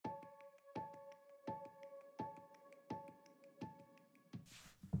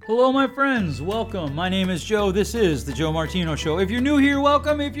Hello, my friends. Welcome. My name is Joe. This is The Joe Martino Show. If you're new here,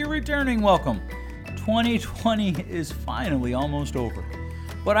 welcome. If you're returning, welcome. 2020 is finally almost over.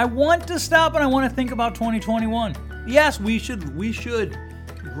 But I want to stop and I want to think about 2021. Yes, we should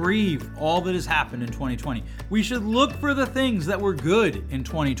grieve all that has happened in 2020. We should look for the things that were good in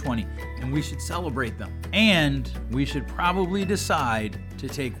 2020 and we should celebrate them. And we should probably decide to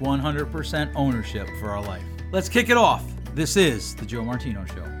take 100% ownership for our life. Let's kick it off. This is The Joe Martino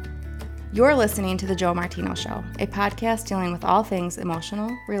Show. You're listening to The Joe Martino Show, a podcast dealing with all things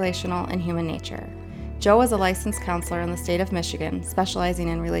emotional, relational, and human nature. Joe is a licensed counselor in the state of Michigan, specializing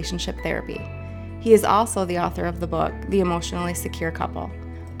in relationship therapy. He is also the author of the book, The Emotionally Secure Couple.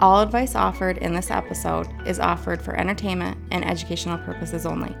 All advice offered in this episode is offered for entertainment and educational purposes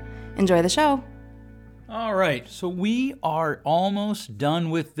only. Enjoy the show. All right, so we are almost done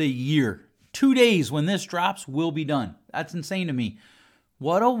with the year. 2 days when this drops, we'll be done. That's insane to me.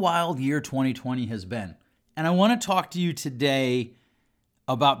 What a wild year 2020 has been. And I want to talk to you today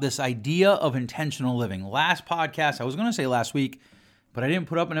about this idea of intentional living. Last podcast, I was going to say last week, but I didn't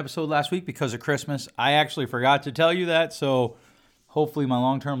put up an episode last week because of Christmas. I actually forgot to tell you that, so hopefully my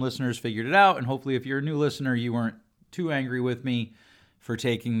long-term listeners figured it out, and hopefully if you're a new listener, you weren't too angry with me for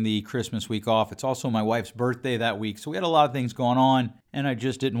taking the Christmas week off. It's also my wife's birthday that week, so we had a lot of things going on, and I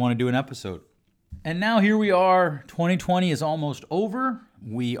just didn't want to do an episode. And now here we are. 2020 is almost over.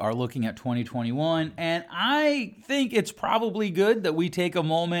 We are looking at 2021, and I think it's probably good that we take a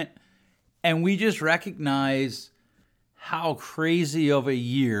moment and we just recognize how crazy of a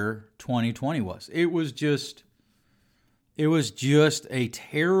year 2020 was. It was just a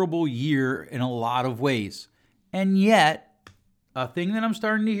terrible year in a lot of ways. And yet, a thing that I'm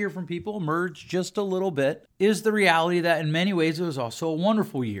starting to hear from people emerge just a little bit is the reality that in many ways it was also a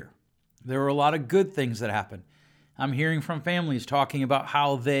wonderful year. There were a lot of good things that happened. I'm hearing from families talking about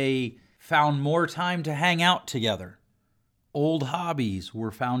how they found more time to hang out together. Old hobbies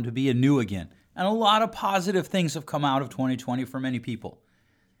were found to be anew again. And a lot of positive things have come out of 2020 for many people.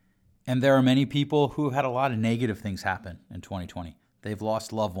 And there are many people who had a lot of negative things happen in 2020. They've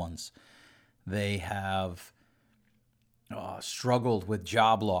lost loved ones. They have struggled with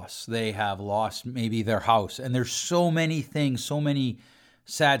job loss. They have lost maybe their house. And there's so many things, so many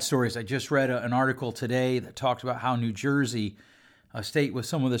sad stories. I just read an article today that talked about how New Jersey, a state with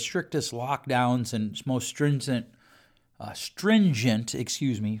some of the strictest lockdowns and most stringent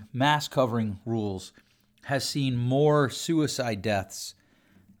mask covering rules, has seen more suicide deaths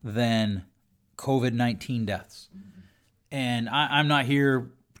than COVID-19 deaths. And I'm not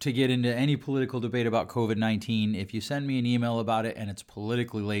here to get into any political debate about COVID-19. If you send me an email about it and it's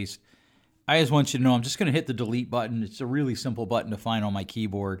politically laced, I just want you to know I'm just going to hit the delete button. It's a really simple button to find on my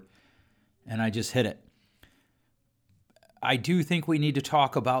keyboard, and I just hit it. I do think we need to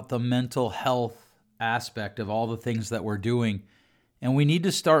talk about the mental health aspect of all the things that we're doing, and we need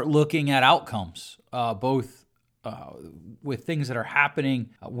to start looking at outcomes, both with things that are happening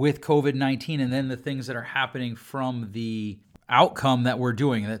with COVID-19 and then the things that are happening from the outcome that we're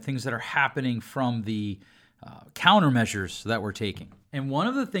doing, the things that are happening from the countermeasures that we're taking. And one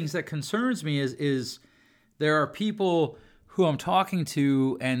of the things that concerns me is there are people who I'm talking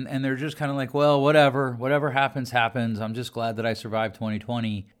to and they're just kind of like, well, whatever happens. I'm just glad that I survived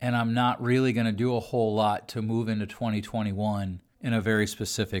 2020, and I'm not really going to do a whole lot to move into 2021 in a very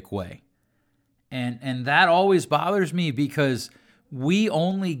specific way. And that always bothers me because we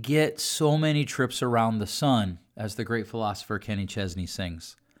only get so many trips around the sun, as the great philosopher Kenny Chesney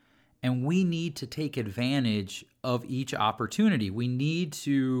sings. And we need to take advantage of each opportunity. We need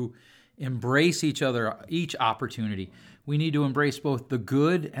to embrace each opportunity. We need to embrace both the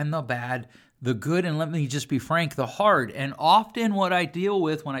good and the bad, the good, and let me just be frank, the hard. And often what I deal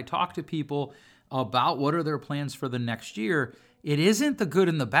with when I talk to people about what are their plans for the next year, it isn't the good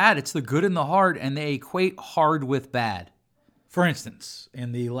and the bad, it's the good and the hard, and they equate hard with bad. For instance,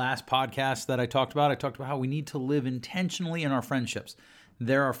 in the last podcast that I talked about how we need to live intentionally in our friendships.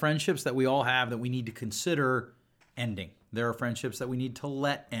 There are friendships that we all have that we need to consider ending. There are friendships that we need to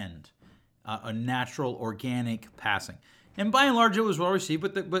let end, a natural, organic passing. And by and large, it was well received,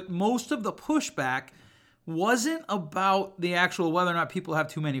 but most of the pushback wasn't about the actual whether or not people have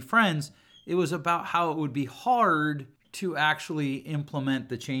too many friends. It was about how it would be hard to actually implement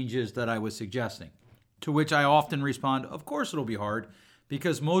the changes that I was suggesting. To which I often respond, of course it'll be hard,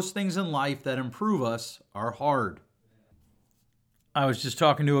 because most things in life that improve us are hard. I was just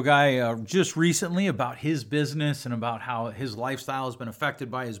talking to a guy just recently about his business and about how his lifestyle has been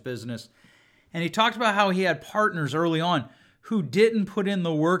affected by his business. And he talked about how he had partners early on who didn't put in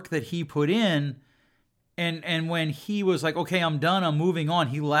the work that he put in, And when he was like, okay, I'm done, I'm moving on,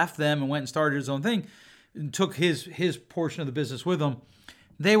 he left them and went and started his own thing and took his portion of the business with him.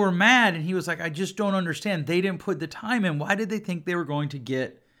 They were mad, and he was like, I just don't understand. They didn't put the time in. Why did they think they were going to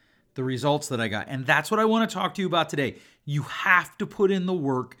get the results that I got? And that's what I want to talk to you about today. You have to put in the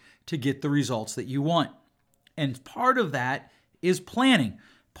work to get the results that you want. And part of that is planning.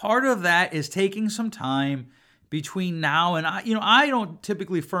 Part of that is taking some time between now and I don't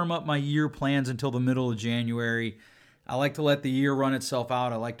typically firm up my year plans until the middle of January. I like to let the year run itself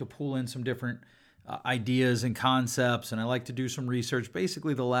out. I like to pull in some different ideas and concepts, and I like to do some research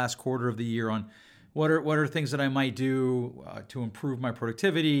basically the last quarter of the year on what are things that I might do to improve my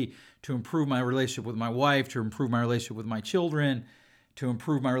productivity, to improve my relationship with my wife, to improve my relationship with my children, to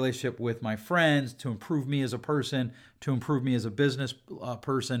improve my relationship with my friends, to improve me as a person, to improve me as a business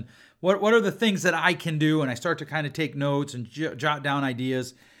person. What are the things that I can do? And I start to kind of take notes and jot down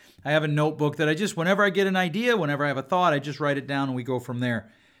ideas. I have a notebook that whenever I get an idea, whenever I have a thought, I just write it down and we go from there.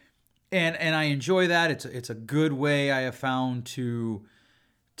 And I enjoy that. It's a good way I have found to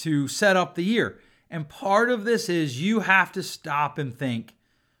set up the year. And part of this is you have to stop and think,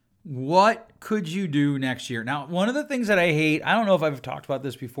 what could you do next year? Now, one of the things that I hate, I don't know if I've talked about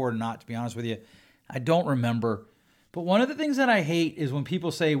this before or not, to be honest with you. I don't remember. But one of the things that I hate is when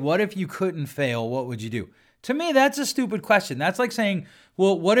people say, what if you couldn't fail? What would you do? To me, that's a stupid question. That's like saying,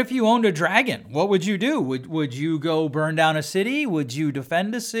 well, what if you owned a dragon? What would you do? Would you go burn down a city? Would you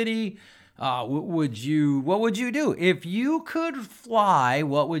defend a city? What would you do? If you could fly,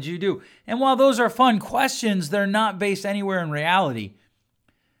 what would you do? And while those are fun questions, they're not based anywhere in reality.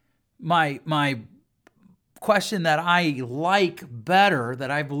 My question that I like better,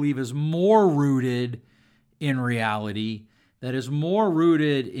 that I believe is more rooted in reality, that is more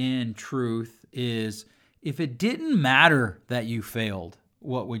rooted in truth, is if it didn't matter that you failed,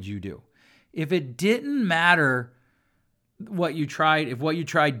 what would you do? If it didn't matter what you tried, if what you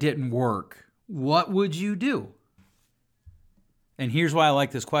tried didn't work, what would you do? And here's why I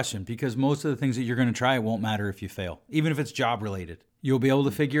like this question, because most of the things that you're going to try, it won't matter if you fail, even if it's job related. You'll be able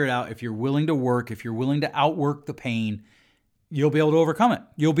to figure it out. If you're willing to work, if you're willing to outwork the pain, you'll be able to overcome it.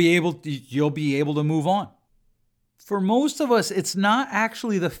 You'll be able to move on. For most of us, it's not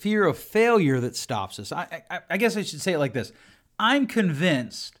actually the fear of failure that stops us. I guess I should say it like this. I'm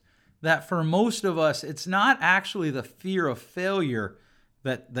convinced that for most of us, it's not actually the fear of failure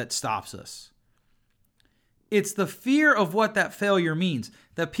that stops us. It's the fear of what that failure means,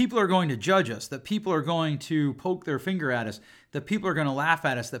 that people are going to judge us, that people are going to poke their finger at us, that people are going to laugh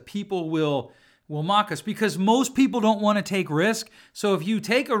at us, that people will mock us, because most people don't want to take risk. So if you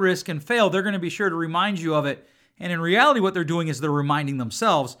take a risk and fail, they're going to be sure to remind you of it. And in reality, what they're doing is they're reminding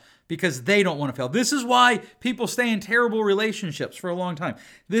themselves, because they don't want to fail. This is why people stay in terrible relationships for a long time.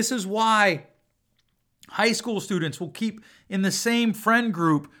 This is why high school students will keep in the same friend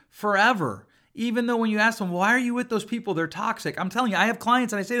group forever. Even though when you ask them, why are you with those people? They're toxic. I'm telling you, I have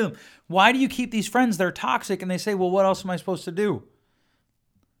clients and I say to them, why do you keep these friends? They're toxic. And they say, well, what else am I supposed to do?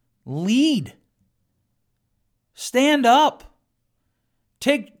 Lead. Stand up.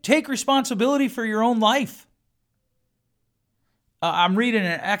 Take responsibility for your own life. I'm reading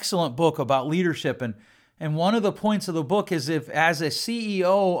an excellent book about leadership, and one of the points of the book is, if as a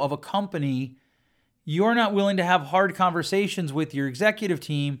CEO of a company, you're not willing to have hard conversations with your executive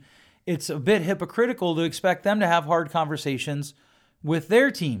team, it's a bit hypocritical to expect them to have hard conversations with their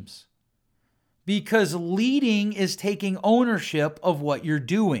teams. Because leading is taking ownership of what you're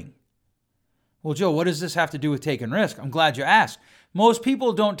doing. Well, Joe, what does this have to do with taking risk? I'm glad you asked. Most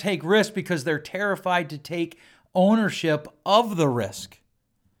people don't take risk because they're terrified to take ownership of the risk.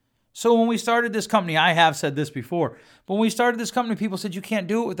 So when we started this company, I have said this before, but when we started this company, people said, you can't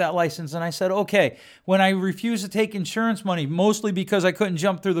do it with that license. And I said, okay. When I refused to take insurance money, mostly because I couldn't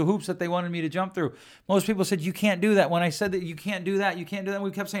jump through the hoops that they wanted me to jump through, most people said, you can't do that. When I said that you can't do that,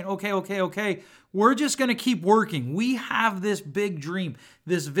 we kept saying, okay. We're just going to keep working. We have this big dream,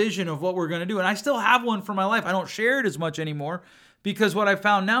 this vision of what we're going to do. And I still have one for my life. I don't share it as much anymore, because what I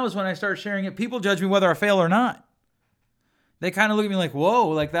found now is when I start sharing it, people judge me whether I fail or not. They kind of look at me like, whoa,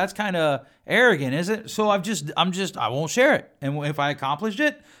 like that's kind of arrogant, is it? So I won't share it. And if I accomplished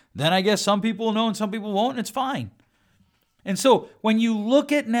it, then I guess some people will know and some people won't, and it's fine. And so when you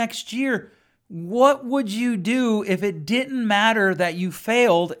look at next year, what would you do if it didn't matter that you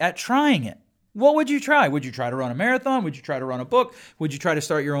failed at trying it? What would you try? Would you try to run a marathon? Would you try to run a book? Would you try to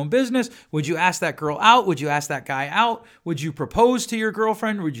start your own business? Would you ask that girl out? Would you ask that guy out? Would you propose to your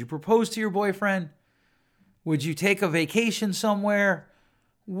girlfriend? Would you propose to your boyfriend? Would you take a vacation somewhere?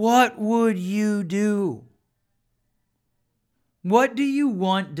 What would you do? What do you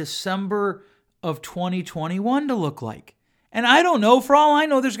want December of 2021 to look like? And I don't know. For all I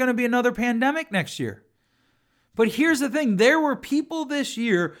know, there's going to be another pandemic next year. But here's the thing. There were people this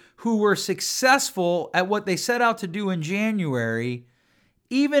year who were successful at what they set out to do in January,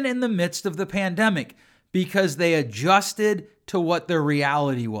 even in the midst of the pandemic, because they adjusted to what their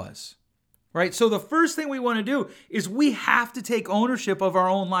reality was. Right? So the first thing we want to do is we have to take ownership of our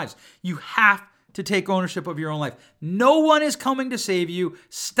own lives. You have to take ownership of your own life. No one is coming to save you.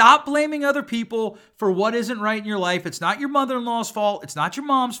 Stop blaming other people for what isn't right in your life. It's not your mother-in-law's fault. It's not your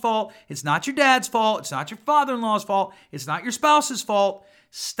mom's fault. It's not your dad's fault. It's not your father-in-law's fault. It's not your spouse's fault.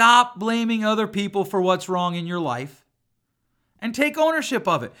 Stop blaming other people for what's wrong in your life and take ownership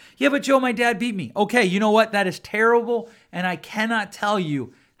of it. Yeah, but Joe, my dad beat me. Okay, you know what? That is terrible, and I cannot tell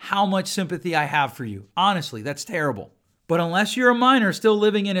you how much sympathy I have for you. Honestly, that's terrible. But unless you're a minor still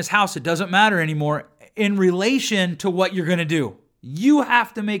living in his house, it doesn't matter anymore in relation to what you're going to do. You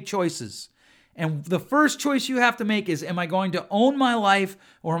have to make choices. And the first choice you have to make is, am I going to own my life,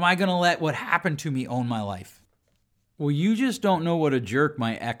 or am I going to let what happened to me own my life? Well, you just don't know what a jerk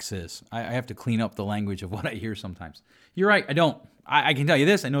my ex is. I have to clean up the language of what I hear sometimes. You're right, I don't. I can tell you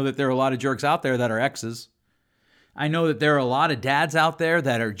this. I know that there are a lot of jerks out there that are exes. I know that there are a lot of dads out there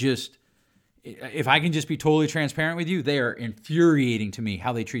that are just, if I can just be totally transparent with you, they are infuriating to me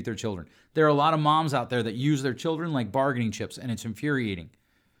how they treat their children. There are a lot of moms out there that use their children like bargaining chips, and it's infuriating.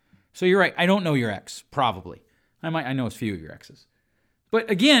 So you're right. I don't know your ex, probably. I know a few of your exes. But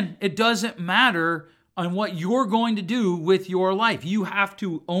again, it doesn't matter on what you're going to do with your life. You have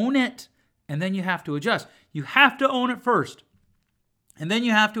to own it, and then you have to adjust. You have to own it first, and then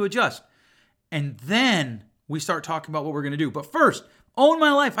you have to adjust. And then we start talking about what we're going to do. But first, own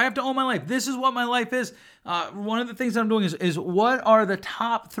my life. I have to own my life. This is what my life is. One of the things I'm doing is what are the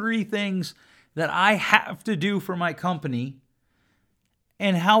top 3 things that I have to do for my company,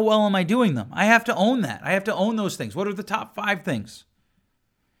 and how well am I doing them? I have to own that. I have to own those things. What are the top 5 things?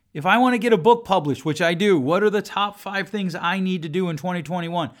 If I want to get a book published, which I do, what are the top 5 things I need to do in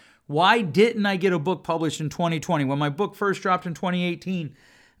 2021? Why didn't I get a book published in 2020? When my book first dropped in 2018,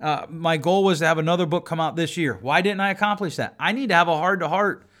 my goal was to have another book come out this year. Why didn't I accomplish that? I need to have a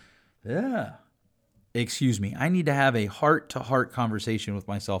heart-to-heart. I need to have a heart-to-heart conversation with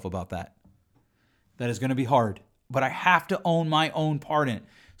myself about that. That is going to be hard, but I have to own my own part in it.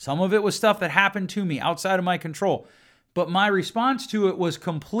 Some of it was stuff that happened to me outside of my control, but my response to it was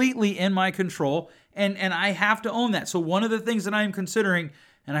completely in my control, and I have to own that. So one of the things that I am considering,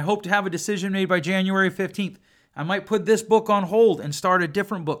 and I hope to have a decision made by January 15th, I might put this book on hold and start a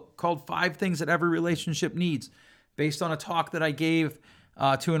different book called 5 Things That Every Relationship Needs, based on a talk that I gave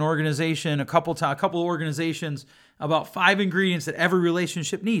to an organization, a couple organizations, about 5 ingredients that every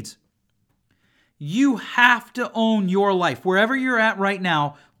relationship needs. You have to own your life. Wherever you're at right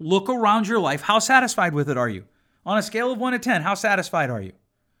now, look around your life. How satisfied with it are you? On a scale of 1 to 10, how satisfied are you?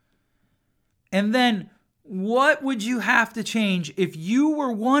 And then, what would you have to change if you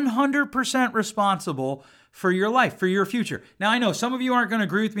were 100% responsible for your life, for your future? Now, I know some of you aren't going to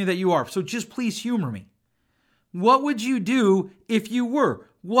agree with me that you are, so just please humor me. What would you do if you were?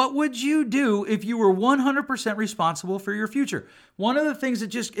 What would you do if you were 100% responsible for your future? One of the things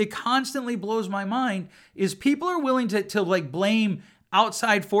that it constantly blows my mind is people are willing to blame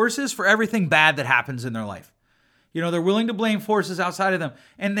outside forces for everything bad that happens in their life. You know, they're willing to blame forces outside of them,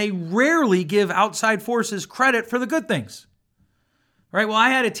 and they rarely give outside forces credit for the good things. Right? Well, I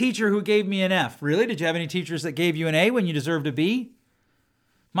had a teacher who gave me an F. Really? Did you have any teachers that gave you an A when you deserved a B?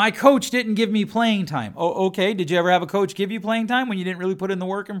 My coach didn't give me playing time. Oh, okay. Did you ever have a coach give you playing time when you didn't really put in the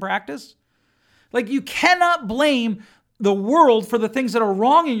work and practice? Like, you cannot blame the world for the things that are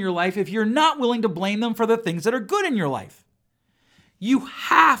wrong in your life if you're not willing to blame them for the things that are good in your life. You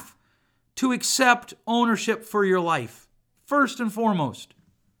have to accept ownership for your life, first and foremost.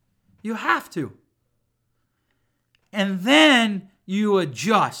 You have to. And then you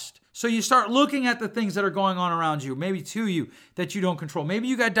adjust. So you start looking at the things that are going on around you, maybe to you, that you don't control. Maybe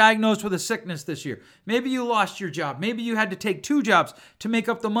you got diagnosed with a sickness this year. Maybe you lost your job. Maybe you had to take 2 jobs to make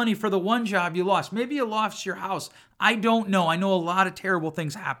up the money for the 1 job you lost. Maybe you lost your house. I don't know. I know a lot of terrible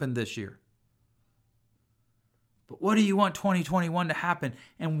things happened this year. But what do you want 2021 to happen?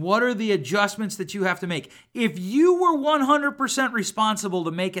 And what are the adjustments that you have to make? If you were 100% responsible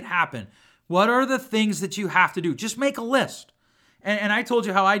to make it happen, what are the things that you have to do? Just make a list. And I told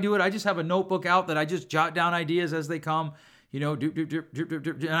you how I do it. I just have a notebook out that I just jot down ideas as they come,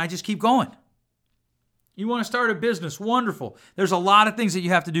 and I just keep going. You want to start a business? Wonderful. There's a lot of things that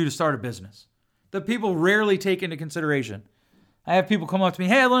you have to do to start a business that people rarely take into consideration. I have people come up to me,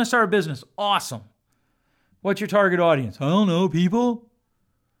 hey, I want to start a business. Awesome. What's your target audience? I don't know, people.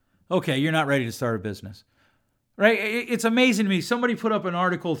 Okay, you're not ready to start a business. Right? It's amazing to me. Somebody put up an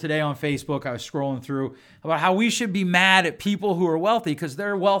article today on Facebook, I was scrolling through, about how we should be mad at people who are wealthy because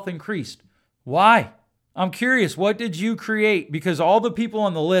their wealth increased. Why? I'm curious, what did you create? Because all the people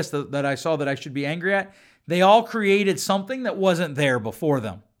on the list that I saw that I should be angry at, they all created something that wasn't there before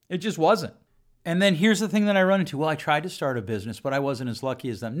them. It just wasn't. And then here's the thing that I run into. Well, I tried to start a business, but I wasn't as lucky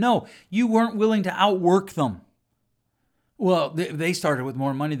as them. No, you weren't willing to outwork them. Well, they started with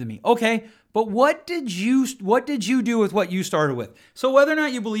more money than me. Okay, but what did you do with what you started with? So whether or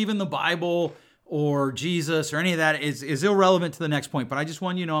not you believe in the Bible or Jesus or any of that is irrelevant to the next point. But I just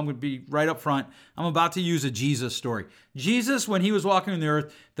want you to know, I'm going to be right up front. I'm about to use a Jesus story. Jesus, when he was walking on the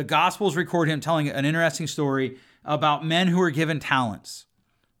earth, the Gospels record him telling an interesting story about men who were given talents.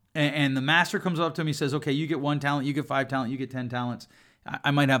 And the master comes up to him, he says, okay, you get 1 talent, you get 5 talent, you get 10 talents.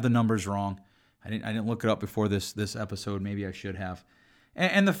 I might have the numbers wrong. I didn't look it up before this episode. Maybe I should have.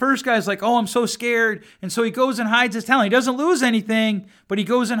 And the first guy's like, oh, I'm so scared. And so he goes and hides his talent. He doesn't lose anything, but he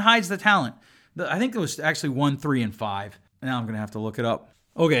goes and hides the talent. I think it was actually 1, 3, and 5. Now I'm going to have to look it up.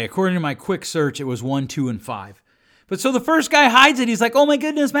 Okay, according to my quick search, it was 1, 2, and 5. But so the first guy hides it. He's like, oh my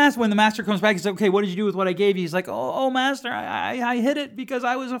goodness, master. When the master comes back, he's like, okay, what did you do with what I gave you? He's like, oh master, I hid it because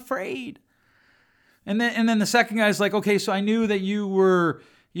I was afraid. And then the second guy's like, okay, so I knew that you were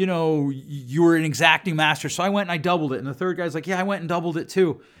an exacting master. So I went and I doubled it. And the third guy's like, yeah, I went and doubled it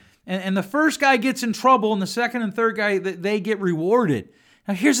too. And the first guy gets in trouble, and the second and third guy, they get rewarded.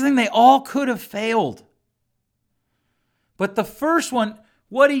 Now here's the thing, they all could have failed. But the first one,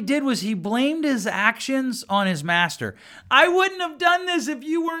 what he did was he blamed his actions on his master. I wouldn't have done this if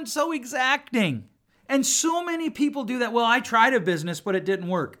you weren't so exacting. And so many people do that. Well, I tried a business, but it didn't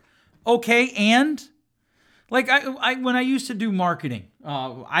work. Okay, and? Like when I used to do marketing,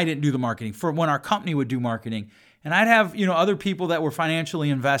 I didn't do the marketing. For when our company would do marketing, and I'd have other people that were financially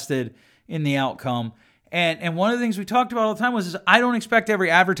invested in the outcome. And one of the things we talked about all the time was I don't expect every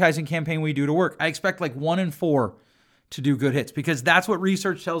advertising campaign we do to work. I expect like 1 in 4 to do good hits because that's what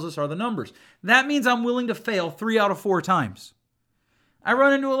research tells us are the numbers. That means I'm willing to fail 3 out of 4 times. I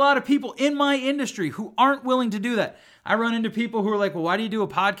run into a lot of people in my industry who aren't willing to do that. I run into people who are like, well, why do you do a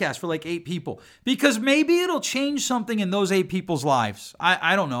podcast for like 8 people? Because maybe it'll change something in those 8 people's lives.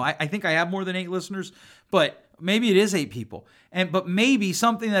 I don't know. I think I have more than 8 listeners, but maybe it is 8 people. But maybe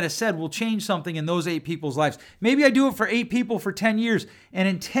something that is said will change something in those 8 people's lives. Maybe I do it for 8 people for 10 years. And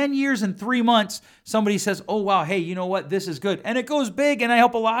in 10 years and 3 months, somebody says, oh, wow, hey, you know what? This is good. And it goes big and I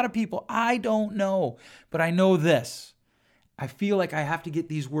help a lot of people. I don't know. But I know this. I feel like I have to get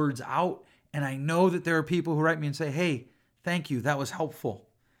these words out. And I know that there are people who write me and say, hey, thank you. That was helpful.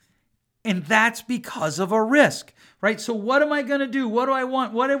 And that's because of a risk, right? So what am I going to do? What do I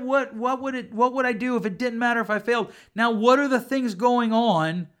want? What would I do if it didn't matter if I failed? Now, what are the things going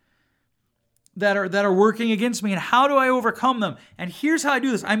on that are working against me, and how do I overcome them? And here's how I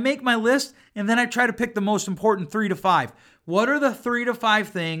do this. I make my list, and then I try to pick the most important 3 to 5. What are the 3 to 5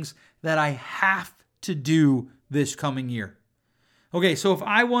 things that I have to do this coming year? Okay, so if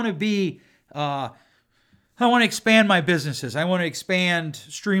I want to be I want to expand my businesses. I want to expand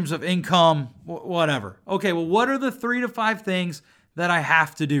streams of income, whatever. Okay, well, what are the 3 to 5 things that I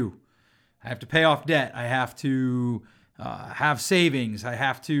have to do? I have to pay off debt. I have to have savings. I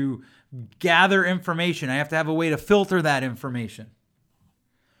have to gather information. I have to have a way to filter that information.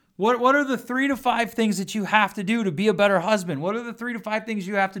 What are the 3 to 5 things that you have to do to be a better husband? What are the 3 to 5 things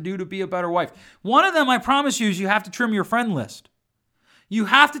you have to do to be a better wife? One of them, I promise you, is you have to trim your friend list. You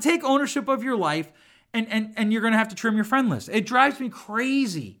have to take ownership of your life, and you're going to have to trim your friend list. It drives me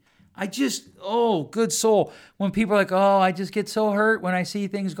crazy. Good soul. When people are like, oh, I just get so hurt when I see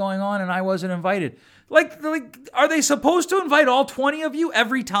things going on and I wasn't invited. Like, are they supposed to invite all 20 of you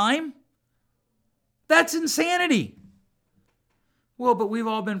every time? That's insanity. Well, but we've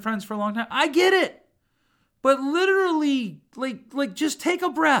all been friends for a long time. I get it. But literally, like just take a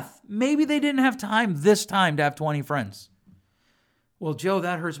breath. Maybe they didn't have time this time to have 20 friends. Well, Joe,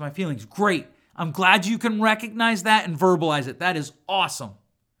 that hurts my feelings. Great. I'm glad you can recognize that and verbalize it. That is awesome.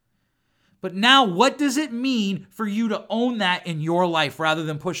 But now, what does it mean for you to own that in your life rather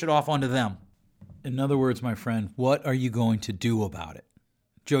than push it off onto them? In other words, my friend, what are you going to do about it?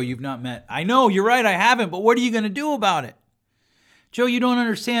 Joe, you've not met. I know, you're right, I haven't, but what are you going to do about it? Joe, you don't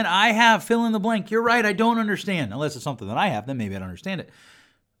understand. I have fill in the blank. You're right, I don't understand. Unless it's something that I have, then maybe I don't understand it.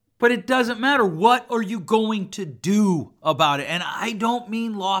 But it doesn't matter. What are you going to do about it? And I don't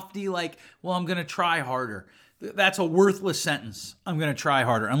mean lofty like, well, I'm going to try harder. That's a worthless sentence. I'm going to try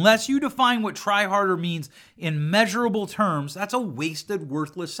harder. Unless you define what try harder means in measurable terms, that's a wasted,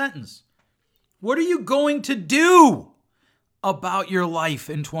 worthless sentence. What are you going to do? about your life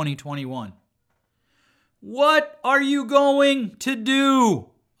in 2021? What are you going to do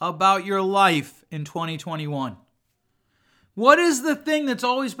about your life in 2021? What is the thing that's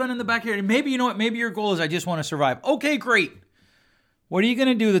always been in the back of your head? Maybe, you know what, maybe your goal is I just want to survive. Okay, great. What are you going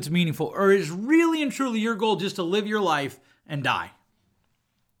to do that's meaningful? Or is really and truly your goal just to live your life and die?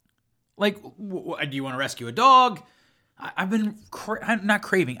 Like, do you want to rescue a dog? I've been not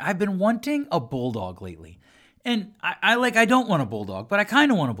craving. I've been wanting a bulldog lately. And I don't want a bulldog, but I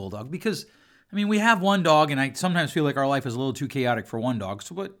kind of want a bulldog because, I mean, we have one dog and I sometimes feel like our life is a little too chaotic for one dog.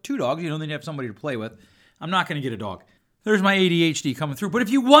 So, but two dogs, then you have somebody to play with. I'm not going to get a dog. There's my ADHD coming through. But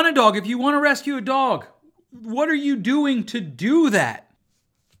if you want a dog, if you want to rescue a dog, what are you doing to do that?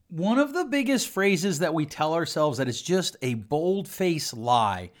 One of the biggest phrases that we tell ourselves that is just a bold-faced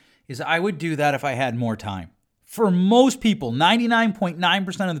lie is I would do that if I had more time. For most people,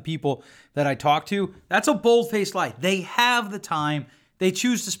 99.9% of the people that I talk to, that's a bold-faced lie. They have the time. They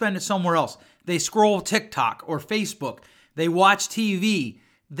choose to spend it somewhere else. They scroll TikTok or Facebook. They watch TV.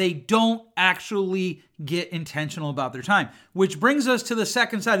 They don't actually get intentional about their time, which brings us to the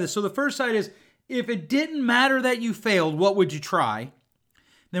second side of this. So the first side is, if it didn't matter that you failed, what would you try?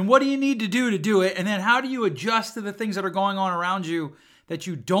 Then what do you need to do it? And then how do you adjust to the things that are going on around you that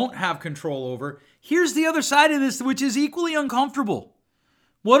you don't have control over? Here's the other side of this, which is equally uncomfortable.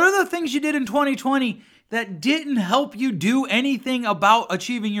 What are the things you did in 2020 that didn't help you do anything about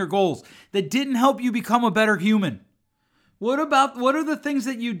achieving your goals, that didn't help you become a better human? What are the things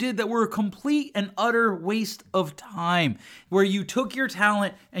that you did that were a complete and utter waste of time, where you took your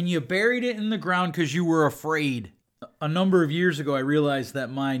talent and you buried it in the ground because you were afraid? A number of years ago, I realized that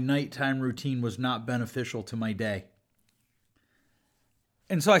my nighttime routine was not beneficial to my day.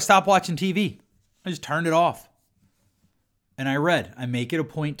 And so I stopped watching TV. I just turned it off. And I read. I make it a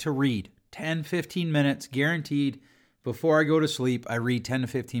point to read. 10, 15 minutes, guaranteed. Before I go to sleep, I read 10 to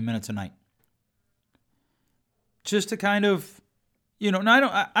 15 minutes a night. Just to kind of,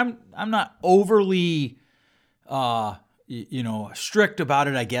 I'm not overly, strict about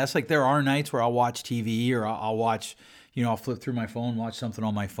it, I guess. Like, there are nights where I'll watch TV or I'll watch, I'll flip through my phone, watch something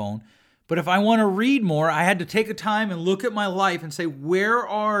on my phone. But if I want to read more, I had to take a time and look at my life and say, where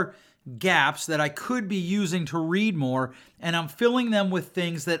are gaps that I could be using to read more? And I'm filling them with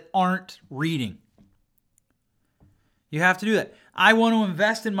things that aren't reading. You have to do that. I want to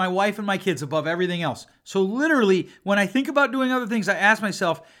invest in my wife and my kids above everything else. So literally, when I think about doing other things, I ask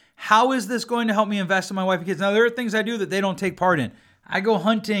myself, how is this going to help me invest in my wife and kids? Now, there are things I do that they don't take part in. I go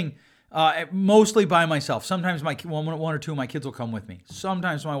hunting mostly by myself. Sometimes one or two of my kids will come with me.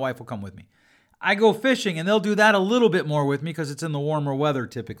 Sometimes my wife will come with me. I go fishing, and they'll do that a little bit more with me because it's in the warmer weather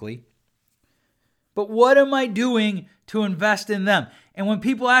typically. But what am I doing to invest in them? And when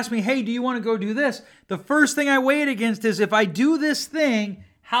people ask me, hey, do you want to go do this? The first thing I weigh it against is, if I do this thing,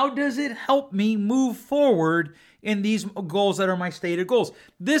 how does it help me move forward in these goals that are my stated goals?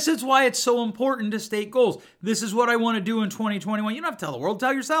 This is why it's so important to state goals. This is what I want to do in 2021. You don't have to tell the world,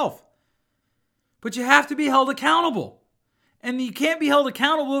 tell yourself. But you have to be held accountable. And you can't be held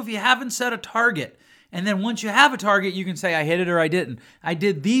accountable if you haven't set a target. And then once you have a target, you can say, I hit it or I didn't. I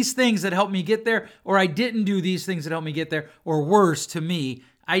did these things that helped me get there, or I didn't do these things that helped me get there, or worse to me,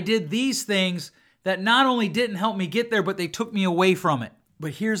 I did these things that not only didn't help me get there, but they took me away from it.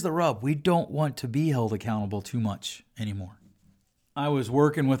 But here's the rub. We don't want to be held accountable too much anymore. I was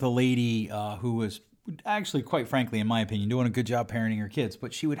working with a lady who was actually, quite frankly, in my opinion, doing a good job parenting her kids,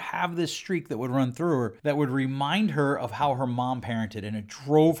 but she would have this streak that would run through her that would remind her of how her mom parented, and it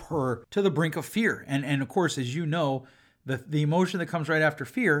drove her to the brink of fear. And of course, as you know, the emotion that comes right after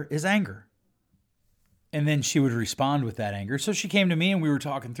fear is anger. And then she would respond with that anger. So she came to me and we were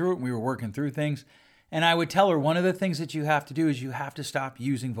talking through it and we were working through things. And I would tell her, one of the things that you have to do is you have to stop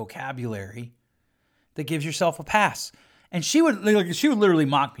using vocabulary that gives yourself a pass. And she would literally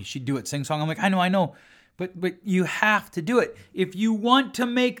mock me. She'd do it sing-song. I'm like, I know. But you have to do it. If you want to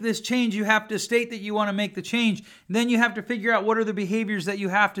make this change, you have to state that you want to make the change. Then you have to figure out what are the behaviors that you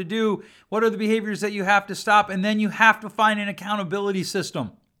have to do, what are the behaviors that you have to stop, and then you have to find an accountability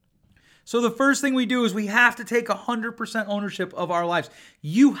system. So the first thing we do is we have to take 100% ownership of our lives.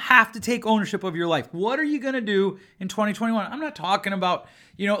 You have to take ownership of your life. What are you going to do in 2021? I'm not talking about,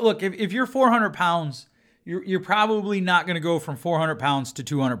 look, if you're 400 pounds, you're probably not going to go from 400 pounds to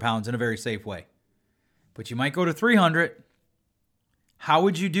 200 pounds in a very safe way. But you might go to 300. How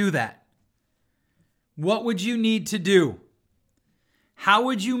would you do that? What would you need to do? How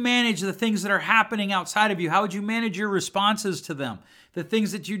would you manage the things that are happening outside of you? How would you manage your responses to them? The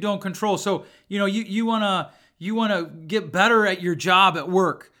things that you don't control. So, you want to get better at your job at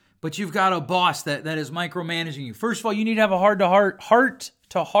work, but you've got a boss that is micromanaging you. First of all, you need to have a heart-to-heart.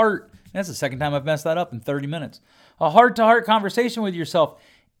 That's the second time I've messed that up in 30 minutes. A heart-to-heart conversation with yourself.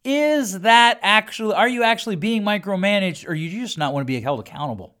 Are you actually being micromanaged, or you just not want to be held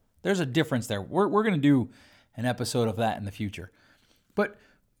accountable? There's a difference there. We're going to do an episode of that in the future. But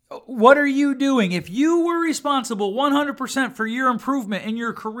what are you doing? If you were responsible 100% for your improvement in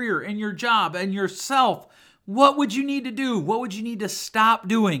your career, in your job, and yourself, what would you need to do? What would you need to stop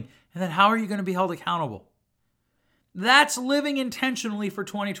doing? And then how are you going to be held accountable? That's living intentionally for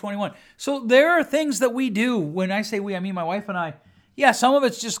 2021. So there are things that we do. When I say we, I mean my wife and I. Yeah, some of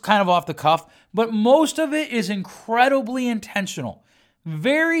it's just kind of off the cuff, but most of it is incredibly intentional.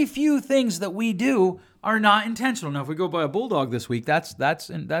 Very few things that we do are not intentional. Now, if we go buy a bulldog this week, that's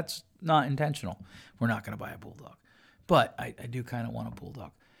not intentional. We're not going to buy a bulldog, but I do kind of want a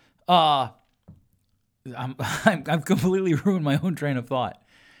bulldog. I've completely ruined my own train of thought.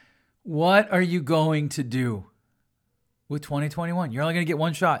 What are you going to do with 2021? You're only going to get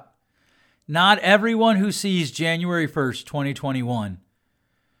one shot. Not everyone who sees January 1st, 2021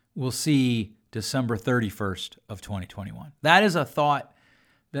 will see December 31st of 2021. That is a thought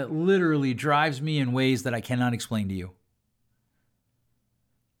that literally drives me in ways that I cannot explain to you.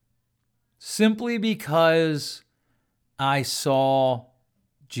 Simply because I saw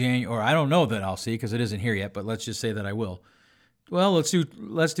or I don't know that I'll see because it isn't here yet, but let's just say that I will. Well, let's do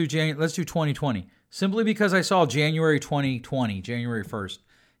 2020. Simply because I saw January 2020, January 1st,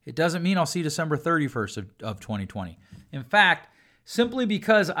 it doesn't mean I'll see December 31st of 2020. In fact, simply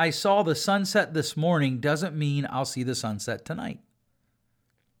because I saw the sunset this morning doesn't mean I'll see the sunset tonight.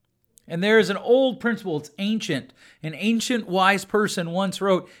 And there is an old principle, it's ancient. An ancient wise person once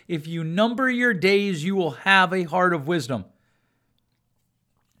wrote, if you number your days, you will have a heart of wisdom.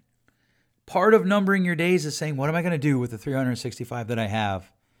 Part of numbering your days is saying, what am I going to do with the 365 that I have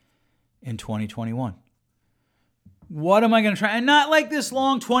in 2021? What am I going to try? And not like this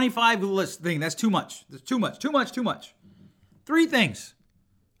long 25 list thing. That's too much. That's too much. 3 things.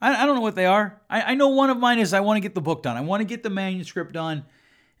 I don't know what they are. I know one of mine is I want to get the book done. I want to get the manuscript done.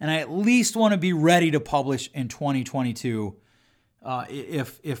 And I at least want to be ready to publish in 2022,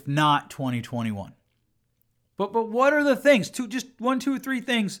 if not 2021. But what are the things? Just 1, 2, 3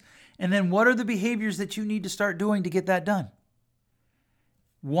 things. And then what are the behaviors that you need to start doing to get that done?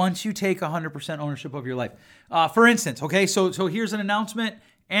 Once you take 100% ownership of your life. For instance, okay, so here's an announcement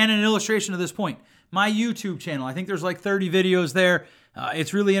and an illustration of this point. My YouTube channel, I think there's like 30 videos there.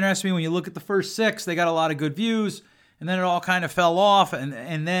 It's really interesting me when you look at the first 6, they got a lot of good views, and then it all kind of fell off, and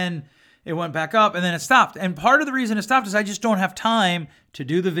then it went back up, and then it stopped. And part of the reason it stopped is I just don't have time to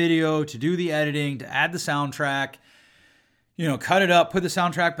do the video, to do the editing, to add the soundtrack, cut it up, put the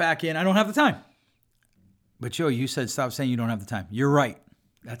soundtrack back in. I don't have the time. But Joe, you said stop saying you don't have the time. You're right.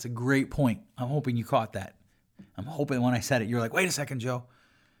 That's a great point. I'm hoping you caught that. I'm hoping when I said it, you're like, wait a second, Joe.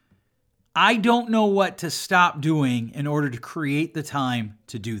 I don't know what to stop doing in order to create the time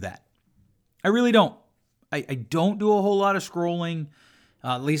to do that. I really don't. I don't do a whole lot of scrolling,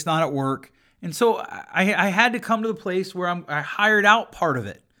 at least not at work. And so I had to come to the place where I hired out part of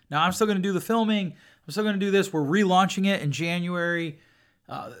it. Now I'm still going to do the filming. I'm still going to do this. We're relaunching it in January,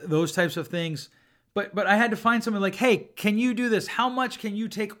 those types of things. But I had to find something like, hey, can you do this? How much can you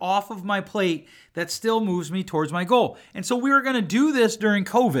take off of my plate that still moves me towards my goal? And so we were going to do this during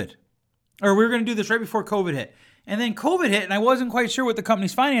COVID, or we were going to do this right before COVID hit. And then COVID hit, and I wasn't quite sure what the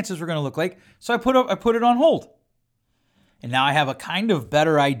company's finances were going to look like, so I put it on hold. And now I have a kind of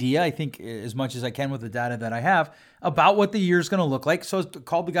better idea, I think, as much as I can with the data that I have, about what the year's going to look like. So I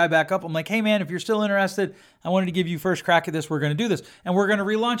called the guy back up. I'm like, hey, man, if you're still interested, I wanted to give you first crack at this. We're going to do this. And we're going to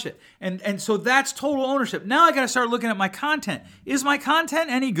relaunch it. And so that's total ownership. Now I got to start looking at my content. Is my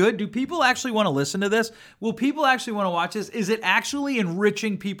content any good? Do people actually want to listen to this? Will people actually want to watch this? Is it actually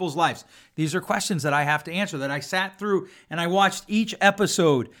enriching people's lives? These are questions that I have to answer, that I sat through and I watched each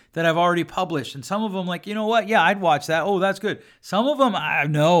episode that I've already published. And some of them like, you know what? Yeah, I'd watch that. Oh, that's good. Some of them,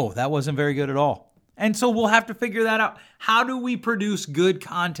 no, that wasn't very good at all. And so we'll have to figure that out. How do we produce good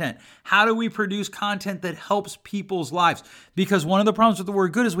content? How do we produce content that helps people's lives? Because one of the problems with the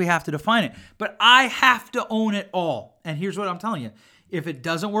word good is we have to define it. But I have to own it all. And here's what I'm telling you. If it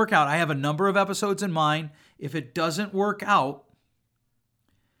doesn't work out, I have a number of episodes in mind. If it doesn't work out,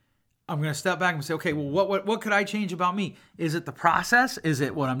 I'm going to step back and say, okay, well, what could I change about me? Is it the process? Is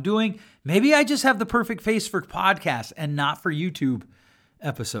it what I'm doing? Maybe I just have the perfect face for podcasts and not for YouTube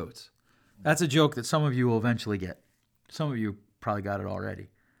episodes. That's a joke that some of you will eventually get. Some of you probably got it already.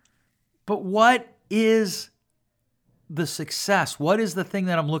 But what is the success? What is the thing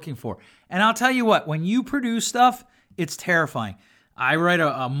that I'm looking for? And I'll tell you what, when you produce stuff, it's terrifying. I write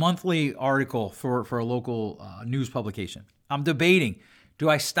a monthly article for a local news publication. I'm debating, do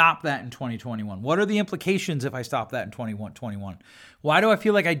I stop that in 2021? What are the implications if I stop that in 2021? Why do I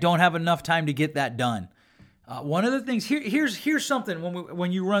feel like I don't have enough time to get that done? One of the things, here's something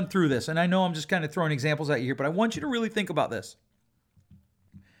when you run through this, and I know I'm just kind of throwing examples at you here, but I want you to really think about this.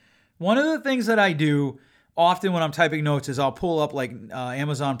 One of the things that I do often when I'm typing notes is I'll pull up like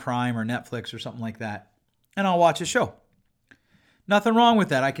Amazon Prime or Netflix or something like that, and I'll watch a show. Nothing wrong with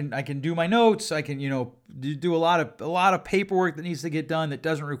that. I can do my notes. I can, do a lot of paperwork that needs to get done that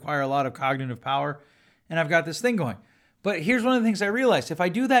doesn't require a lot of cognitive power, and I've got this thing going. But here's one of the things I realized. If I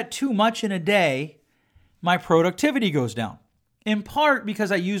do that too much in a day, my productivity goes down, in part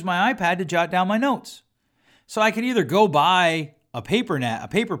because I use my iPad to jot down my notes. So I could either go buy a paper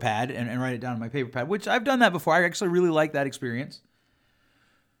pad and write it down on my paper pad, which I've done that before. I actually really like that experience.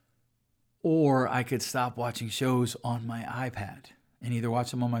 Or I could stop watching shows on my iPad and either watch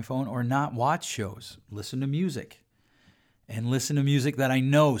them on my phone or not watch shows, listen to music. And listen to music that I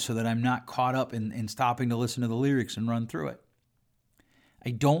know so that I'm not caught up in stopping to listen to the lyrics and run through it. I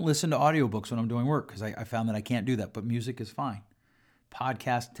don't listen to audiobooks when I'm doing work because I found that I can't do that, but music is fine.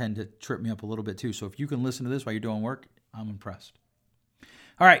 Podcasts tend to trip me up a little bit too. So if you can listen to this while you're doing work, I'm impressed.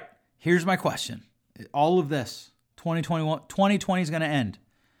 All right, here's my question. All of this, 2020 is going to end.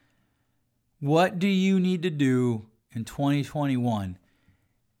 What do you need to do in 2021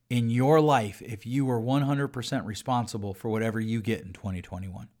 in your life if you were 100% responsible for whatever you get in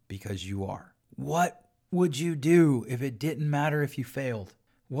 2021? Because you are. What would you do if it didn't matter if you failed?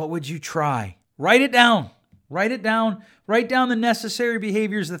 What would you try? Write it down. Write it down. Write down the necessary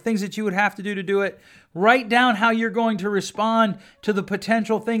behaviors, the things that you would have to do it. Write down how you're going to respond to the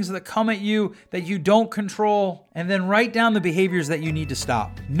potential things that come at you that you don't control. And then write down the behaviors that you need to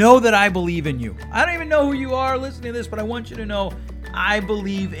stop. Know that I believe in you. I don't even know who you are listening to this, but I want you to know I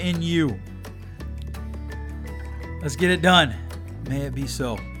believe in you. Let's get it done. May it be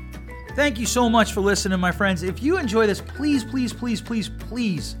so. Thank you so much for listening, my friends. If you enjoy this, please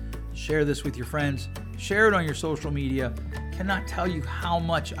share this with your friends. Share it on your social media. Cannot tell you how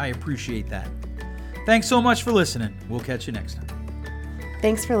much I appreciate that. Thanks so much for listening. We'll catch you next time.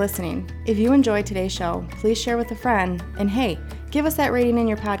 Thanks for listening. If you enjoyed today's show, please share with a friend. And hey, give us that rating in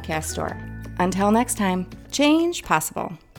your podcast store. Until next time, change possible.